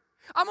here.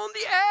 I'm on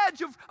the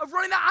edge of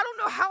running out. I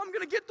don't know how I'm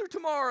going to get through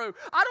tomorrow.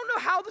 I don't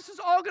know how this is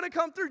all going to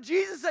come through.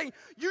 Jesus is saying,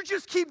 you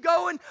just keep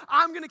going.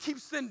 I'm going to keep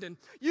sending.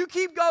 You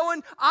keep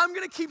going. I'm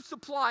going to keep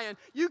supplying.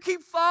 You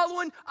keep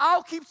following.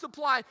 I'll keep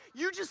supplying.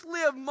 You just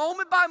live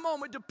moment by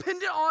moment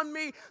dependent on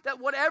me that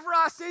whatever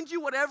I send you,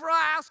 whatever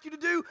I ask you to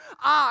do,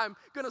 I'm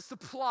going to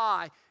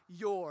supply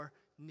your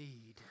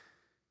need.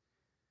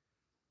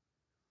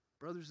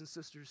 Brothers and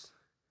sisters,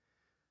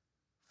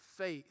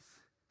 faith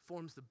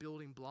forms the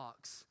building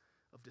blocks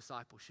of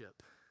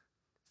discipleship.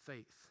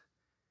 Faith.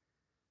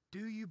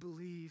 Do you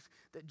believe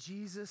that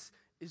Jesus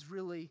is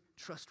really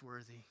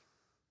trustworthy?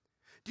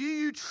 Do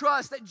you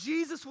trust that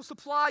Jesus will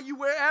supply you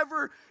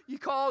wherever he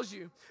calls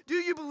you? Do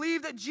you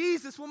believe that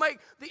Jesus will make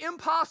the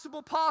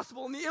impossible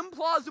possible and the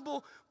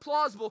implausible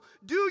plausible?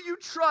 Do you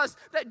trust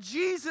that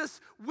Jesus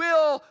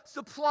will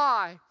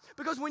supply?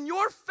 Because when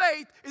your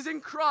faith is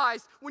in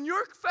Christ, when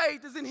your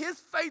faith is in his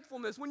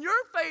faithfulness, when your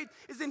faith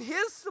is in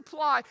his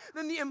supply,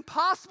 then the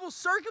impossible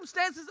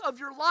circumstances of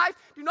your life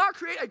do not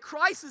create a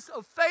crisis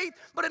of faith,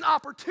 but an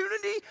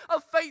opportunity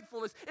of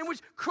faithfulness in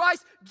which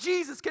Christ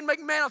Jesus can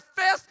make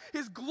manifest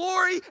his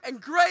glory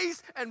and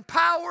grace and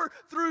power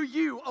through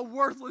you, a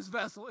worthless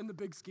vessel in the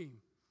big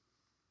scheme.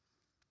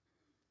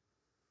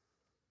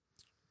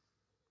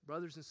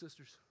 Brothers and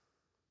sisters,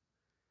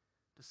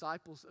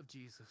 disciples of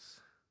Jesus,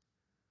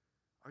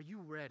 are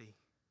you ready?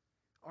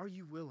 Are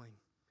you willing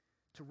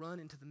to run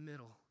into the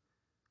middle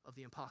of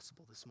the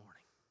impossible this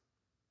morning?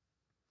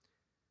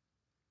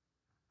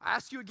 I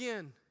ask you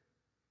again,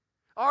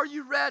 are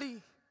you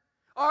ready?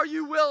 Are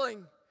you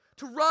willing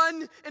to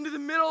run into the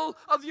middle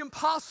of the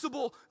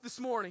impossible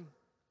this morning?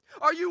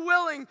 Are you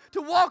willing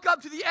to walk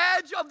up to the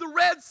edge of the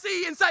Red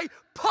Sea and say,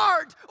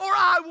 part or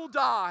I will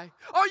die?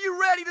 Are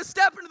you ready to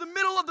step into the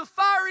middle of the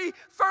fiery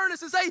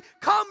furnace and say,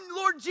 come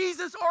Lord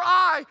Jesus or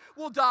I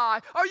will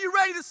die? Are you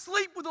ready to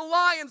sleep with the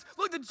lions,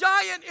 look the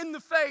giant in the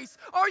face?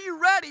 Are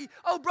you ready,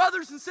 oh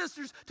brothers and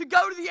sisters, to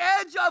go to the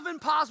edge of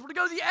impossible, to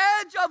go to the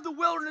edge of the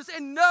wilderness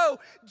and know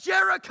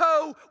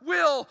Jericho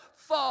will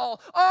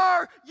fall?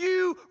 Are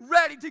you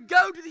ready to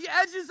go to the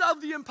edges of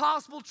the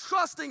impossible,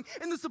 trusting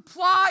in the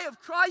supply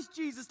of Christ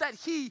Jesus that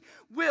He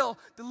will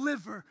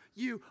deliver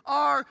you?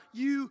 Are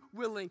you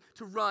willing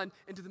to run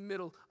into the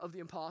middle of the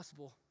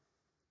impossible?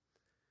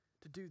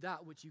 To do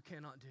that which you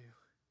cannot do.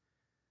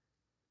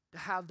 To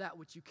have that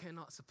which you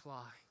cannot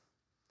supply.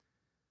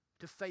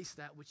 To face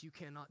that which you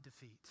cannot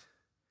defeat.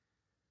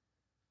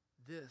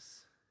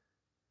 This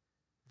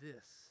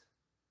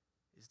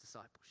is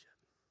discipleship.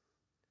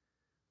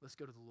 Let's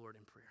go to the Lord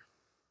in prayer.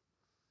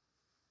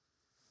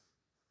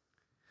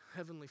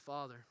 Heavenly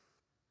Father,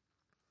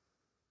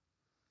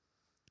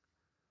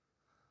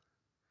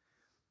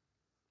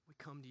 we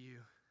come to you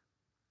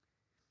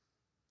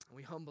and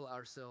we humble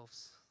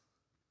ourselves.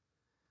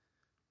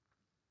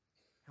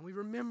 And we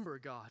remember,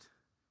 God.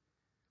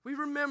 We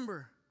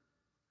remember.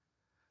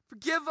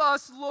 Forgive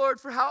us, Lord,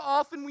 for how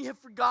often we have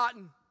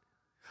forgotten.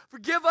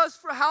 Forgive us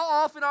for how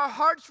often our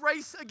hearts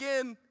race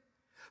again.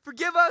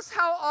 Forgive us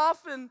how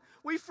often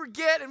we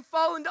forget and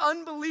fall into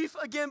unbelief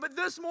again. But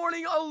this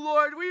morning, oh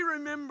Lord, we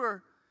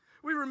remember.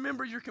 We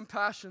remember your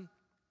compassion.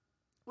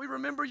 We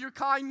remember your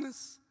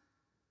kindness.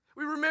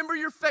 We remember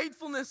your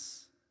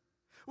faithfulness.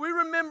 We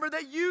remember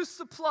that you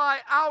supply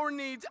our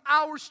needs,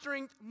 our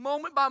strength,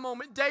 moment by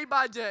moment, day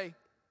by day.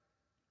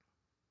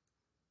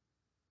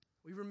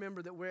 We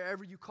remember that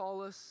wherever you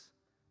call us,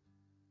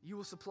 you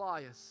will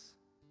supply us.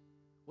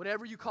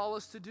 Whatever you call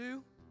us to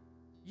do,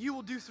 you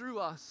will do through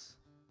us.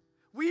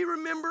 We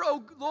remember,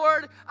 oh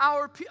Lord,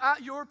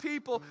 your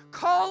people.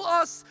 Call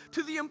us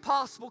to the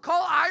impossible.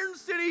 Call Iron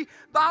City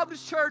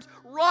Baptist Church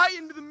right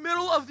into the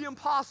middle of the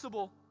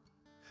impossible.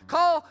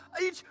 Call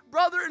each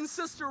brother and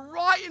sister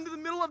right into the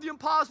middle of the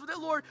impossible, that,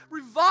 Lord,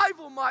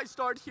 revival might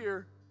start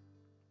here.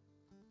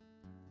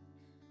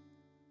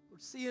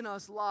 Lord, see in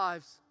us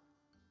lives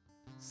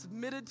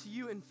submitted to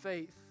you in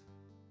faith,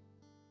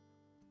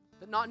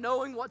 that not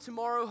knowing what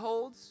tomorrow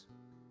holds,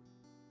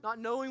 not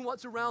knowing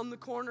what's around the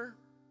corner,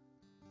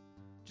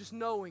 just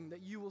knowing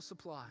that you will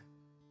supply.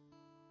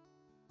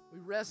 We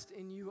rest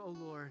in you, O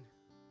Lord.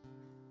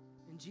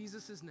 In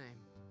Jesus'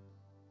 name,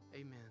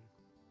 amen.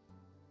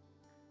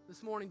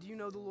 This morning, do you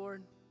know the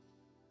Lord?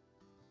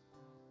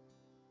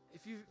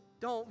 If you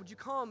don't, would you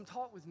come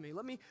talk with me?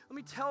 Let me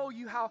tell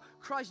you how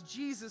Christ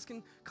Jesus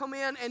can come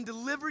in and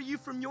deliver you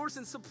from your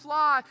sin,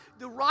 supply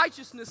the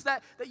righteousness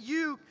that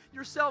you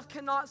yourself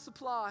cannot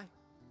supply.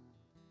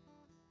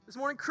 This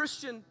morning,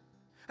 Christian,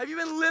 have you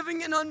been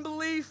living in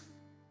unbelief?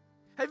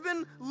 Have you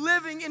been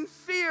living in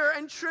fear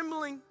and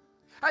trembling?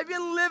 Have you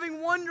been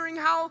living wondering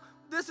how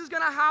this is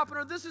going to happen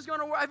or this is going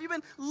to work? Have you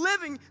been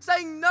living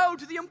saying no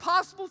to the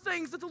impossible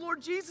things that the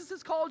Lord Jesus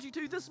has called you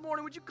to? This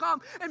morning, would you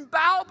come and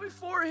bow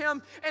before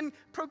Him and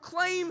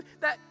proclaim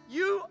that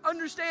you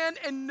understand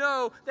and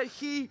know that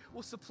He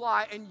will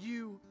supply and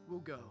you will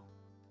go?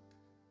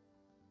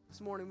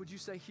 This morning, would you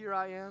say, here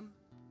I am,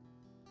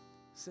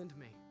 send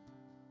me?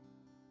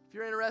 If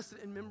you're interested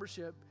in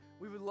membership,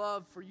 we would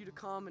love for you to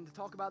come and to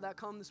talk about that.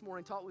 Come this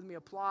morning, talk with me,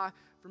 apply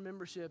for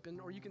membership,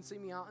 or you can see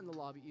me out in the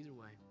lobby either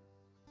way.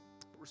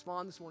 But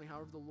respond this morning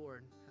however the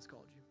Lord has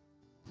called you.